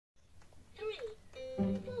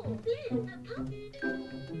It's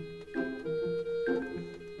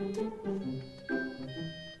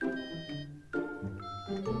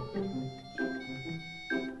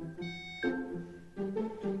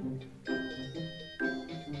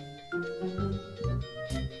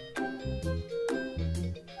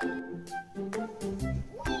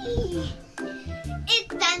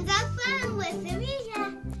time to have fun with Emilija.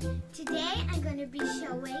 Today I'm going to be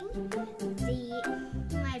showing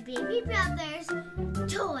my baby brother's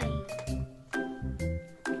toys.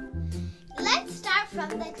 Let's start from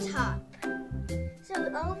the top. So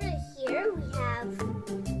over here we have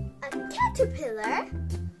a caterpillar,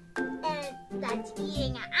 and that's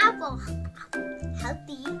eating an apple,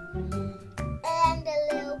 healthy, and a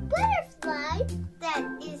little butterfly that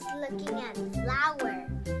is looking at a flower.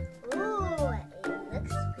 Ooh, it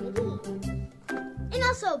looks pretty. And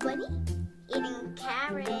also a bunny eating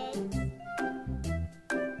carrots.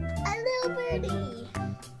 A little birdie.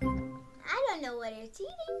 I don't know what it's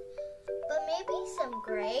eating, but maybe some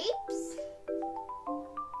grapes.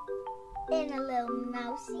 And a little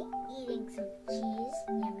mousey eating some cheese.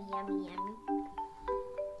 Yummy, yummy, yummy.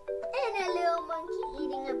 And a little monkey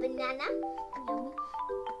eating a banana. Yummy.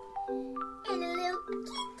 And a little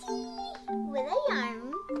kitty with a yarn.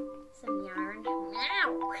 Some yarn.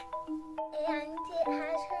 Meow. And it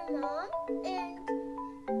has her mom, and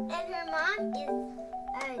her mom is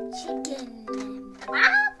a chicken.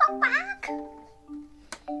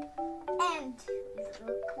 And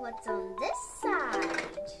look what's on this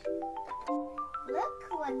side. Look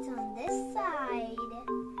what's on this side.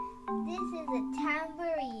 This is a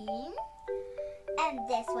tambourine, and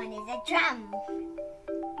this one is a drum.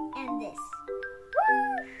 And this.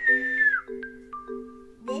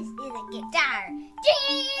 This is a guitar.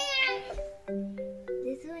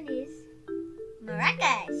 This one is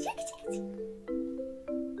maracas.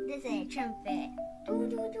 This is a trumpet. Doo,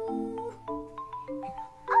 doo, doo.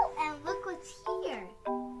 Oh, and look what's here.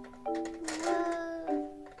 Whoa.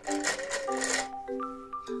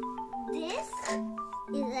 This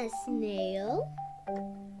is a snail,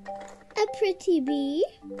 a pretty bee,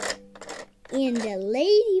 and a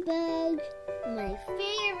ladybug, my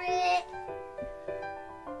favorite.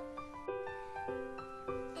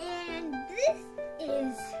 And this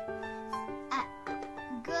is a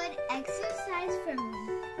good exercise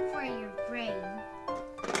for your brain.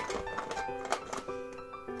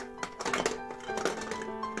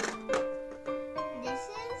 This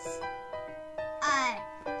is an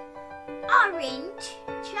orange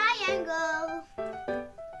triangle.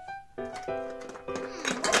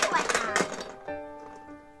 What do I have?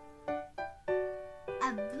 A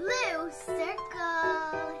blue circle.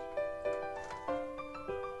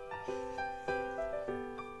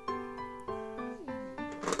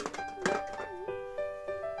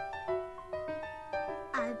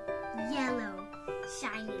 A yellow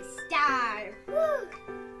shiny star. Woo!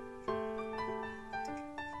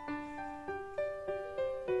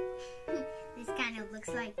 This kind of looks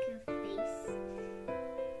like a face.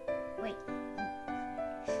 Wait.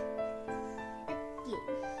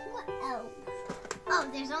 What else? Oh,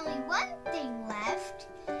 there's only one thing left.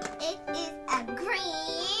 It is a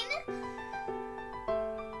green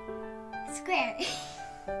square.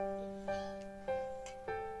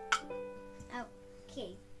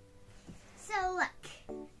 Okay. So look.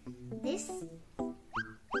 This.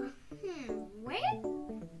 Where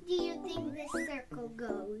do you think this circle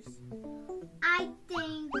goes? I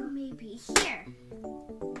think maybe here.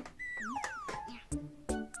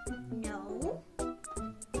 No.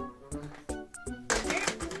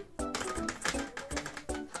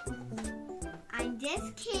 I'm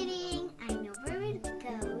just kidding. I know where it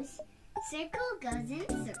goes. Circle goes in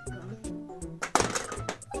circle.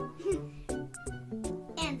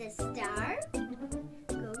 And the star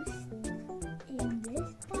goes in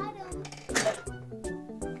this bottom.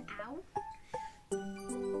 Ow.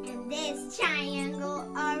 And this triangle,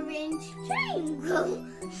 orange triangle,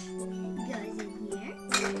 goes in here.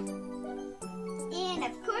 And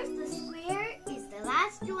of course the square is the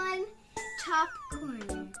last one, top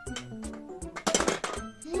corner.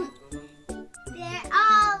 They're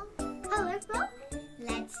all colorful.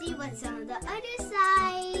 Let's see what's on the other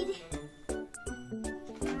side.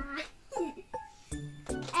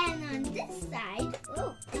 And on this side,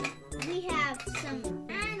 oh, we have some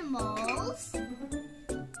animals.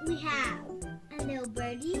 We have a little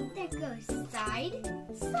birdie that goes side,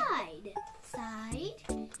 side, side.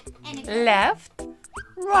 And Left,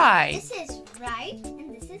 right. This is right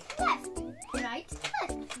and this is left. Right,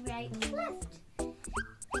 left, right, left.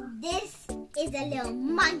 This is a little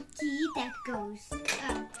monkey that goes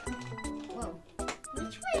up. Whoa.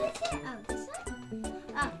 Which way is it? Oh, this one?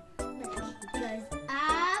 Oh,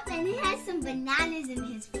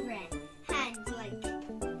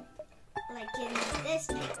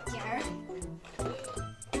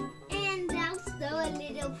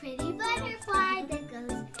 butterfly that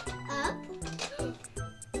goes up.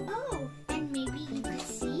 Oh, and maybe you could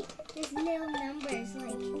see there's little numbers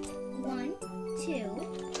like 1, 2,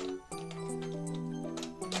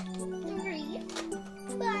 3,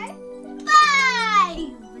 4,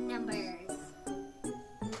 5 numbers.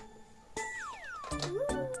 Ooh,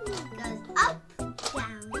 goes up,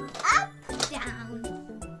 down,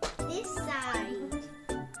 this side.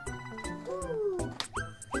 Ooh.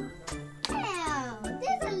 Now,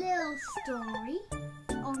 there's a little story,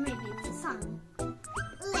 or maybe it's a song.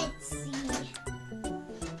 Let's see.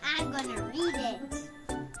 I'm gonna read it.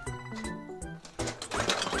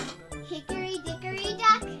 Hickory dickory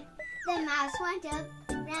dock, the mouse went up,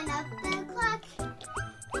 ran up the clock.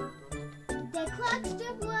 The clock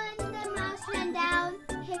struck 1, the mouse ran down.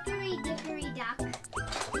 Hickory dickory dock.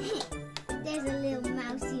 There's a little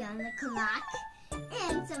mousey on the clock,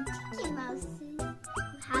 and some tiki mouses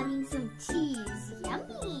having some cheese.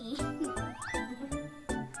 Yummy!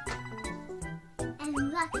 And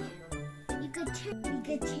look, you could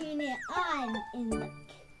turn it on and look.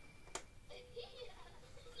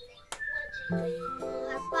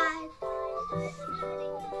 5.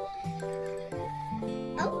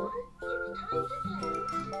 Oh.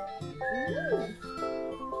 Ooh.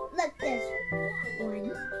 Look, there's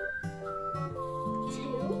 1, 2,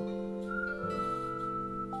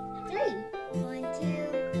 3. 1, 2,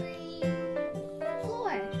 3,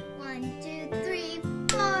 4. 1, 2, 3,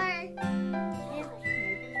 4.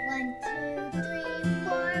 1, 2, 3,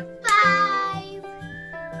 4, 5.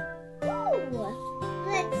 Ooh.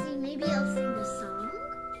 Let's see, maybe I'll sing the song.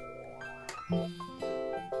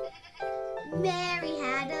 Mary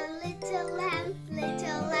had a little lamb,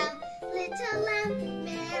 little lamb, little lamb.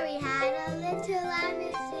 Mary had a little lamb,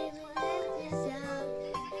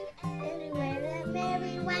 everywhere that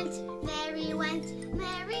Mary went, Mary went,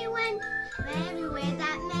 Mary went. Everywhere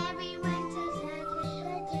that Mary went, is where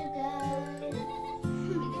to go.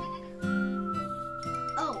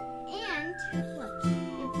 Oh, and look,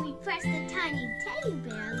 if we press the tiny teddy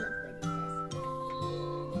bear, look what it does.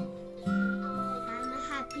 I'm a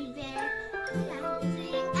happy bear. I'm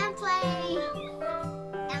sing and play.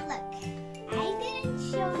 And look, I didn't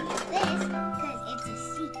show you this because it's a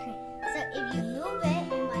secret. So if you move it,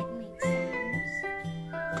 it might make sounds.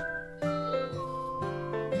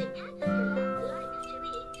 The caterpillar likes to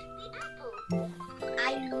eat the apple. I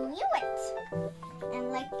knew it. And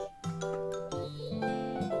like,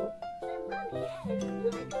 The mummy hen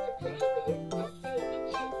likes to play with her baby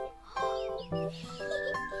chick.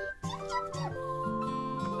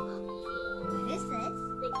 what is this?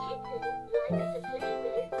 The kitten likes to play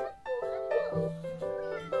with a ball of wool.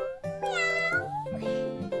 Meow.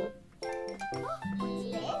 Oh, what's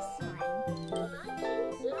this one? The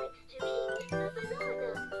monkey likes to eat a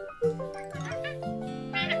banana.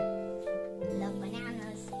 Love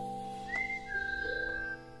bananas.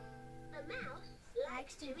 The mouse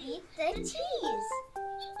Likes to eat the cheese.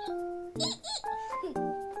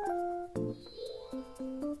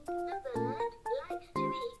 The bird likes to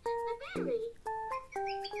eat the berry.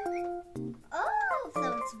 Oh, so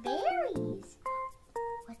it's berries.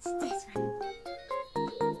 What's this one?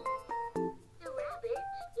 The rabbit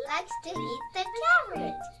Likes to eat the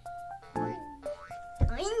carrot.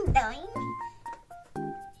 Doing, doing.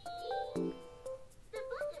 The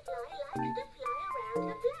butterfly likes to fly around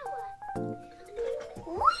a flower.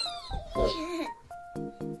 Whee!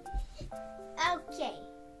 Okay,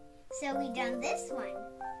 so we done this one.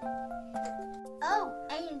 Oh,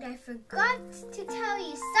 and I forgot to tell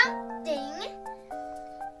you something.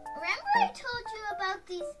 Remember I told you about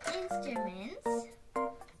these instruments?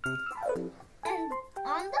 And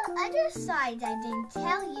on the other side, I didn't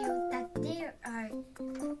tell you that there are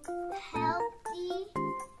healthy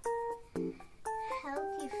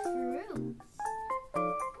fruits.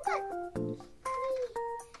 Look.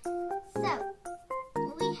 So,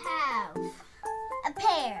 we have a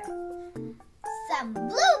pear, some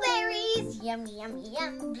blueberries, yummy, yummy,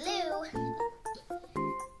 yum, blue,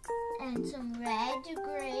 and some red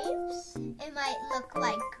grapes. It might look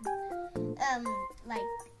like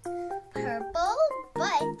purple,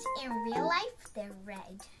 but in real life they're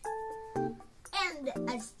red. And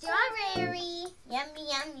a strawberry, yummy,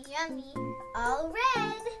 yummy, yummy, all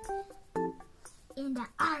red. And an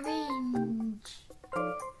orange.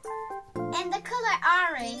 And the color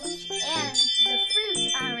orange and the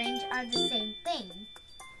fruit orange are the same thing.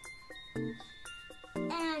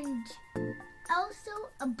 And also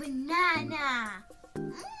a banana.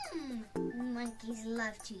 Monkeys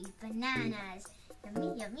love to eat bananas. Yummy,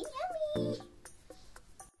 yummy, yummy.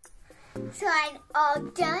 So I'm all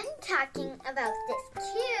done talking about this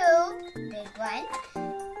cute big one.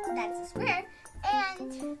 That's a square.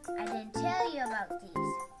 And I didn't tell you about these.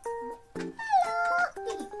 Hello!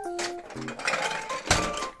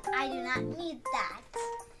 I do not need that.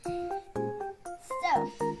 So,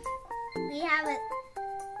 we have a...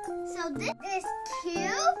 So this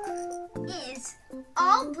cube is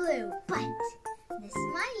all blue, but the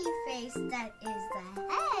smiley face that is the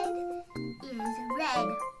head is red.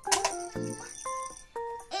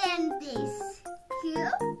 And this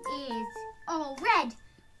cube is all red,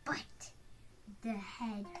 but the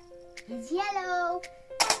head is yellow.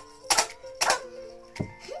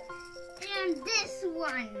 And this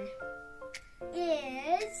one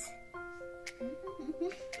is...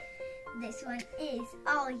 This one is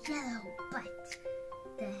all yellow, but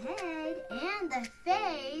the head and the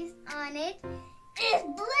face on it is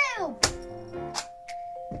blue.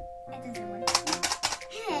 It doesn't work.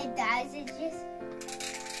 It does. It's just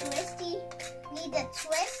twisty. Need a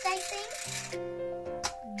twist, I think.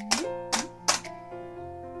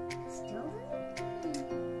 Still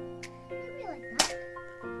maybe like that.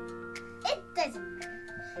 It doesn't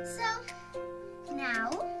matter. So now,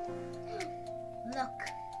 look.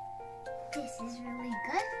 This is really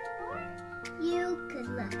good. Or you could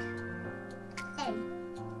look. A,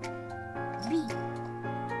 B,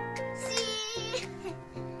 C.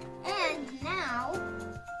 And now,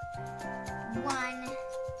 1,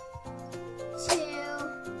 2,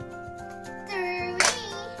 3.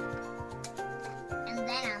 And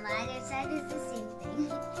then on the other side is the same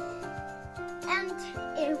thing. And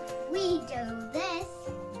if we do this,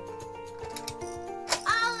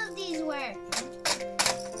 all of these work.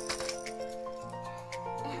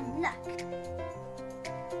 Look.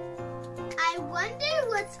 I wonder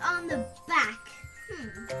what's on the back.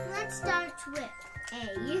 Let's start with A.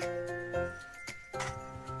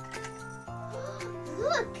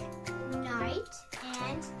 Look! Night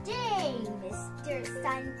and day. Mr.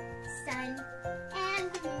 Sun, Sun,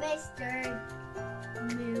 and Mr.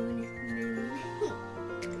 Moon, Moon.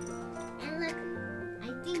 And look, I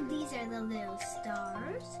think these are the little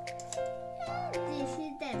stars. And this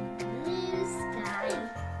is the blue sky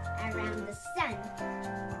around the sun.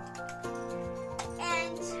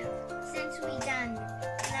 And since we done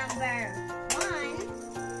number 1,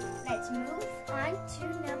 let's move on to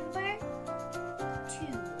number 2.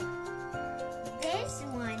 This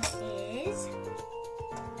one is,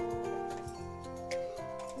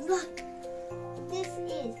 look, this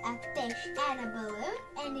is a fish and a balloon,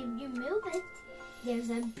 and if you move it, there's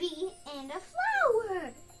a bee and a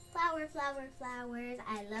flower. Flower, flower, flowers.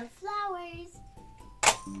 I love flowers.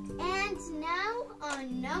 And now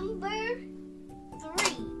on number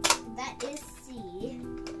 3, that is C.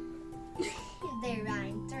 They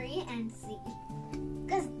rhyme 3 and C.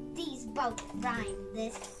 Because these both rhyme,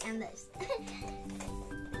 this and this.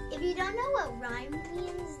 If you don't know what rhyme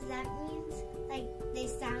means, that means like they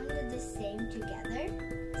sounded the same together.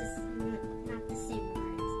 Just not the same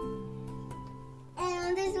words.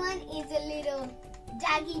 And this one is a little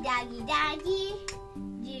doggy, doggy, doggy.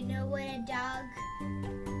 Do you know what a dog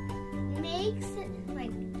makes,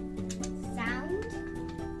 like, sound?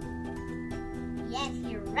 Yes,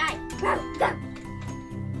 you're right.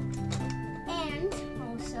 And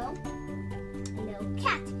also a little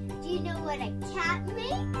cat. Do you know what a cat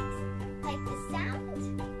makes? Like the sound?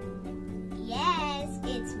 Yes,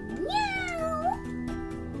 it's meow.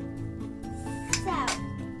 So,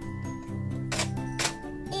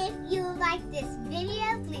 if you like this video,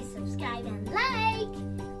 please subscribe and like.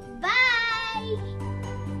 Bye!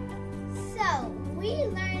 So, we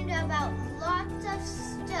learned about lots of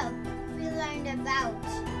stuff. We learned about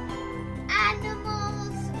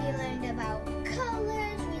animals, we learned about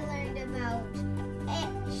colors, we learned about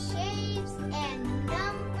shapes and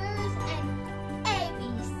numbers and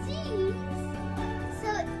ABCs.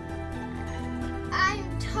 So, I'm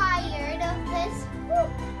tired of this.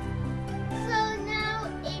 So now,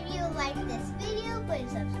 if you like this video,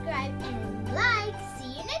 please subscribe and like. See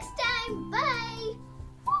you next time. Bye!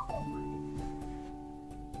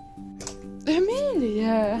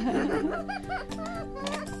 Emilija!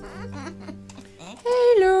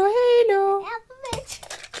 Hello, hello!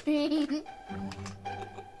 Alphabet.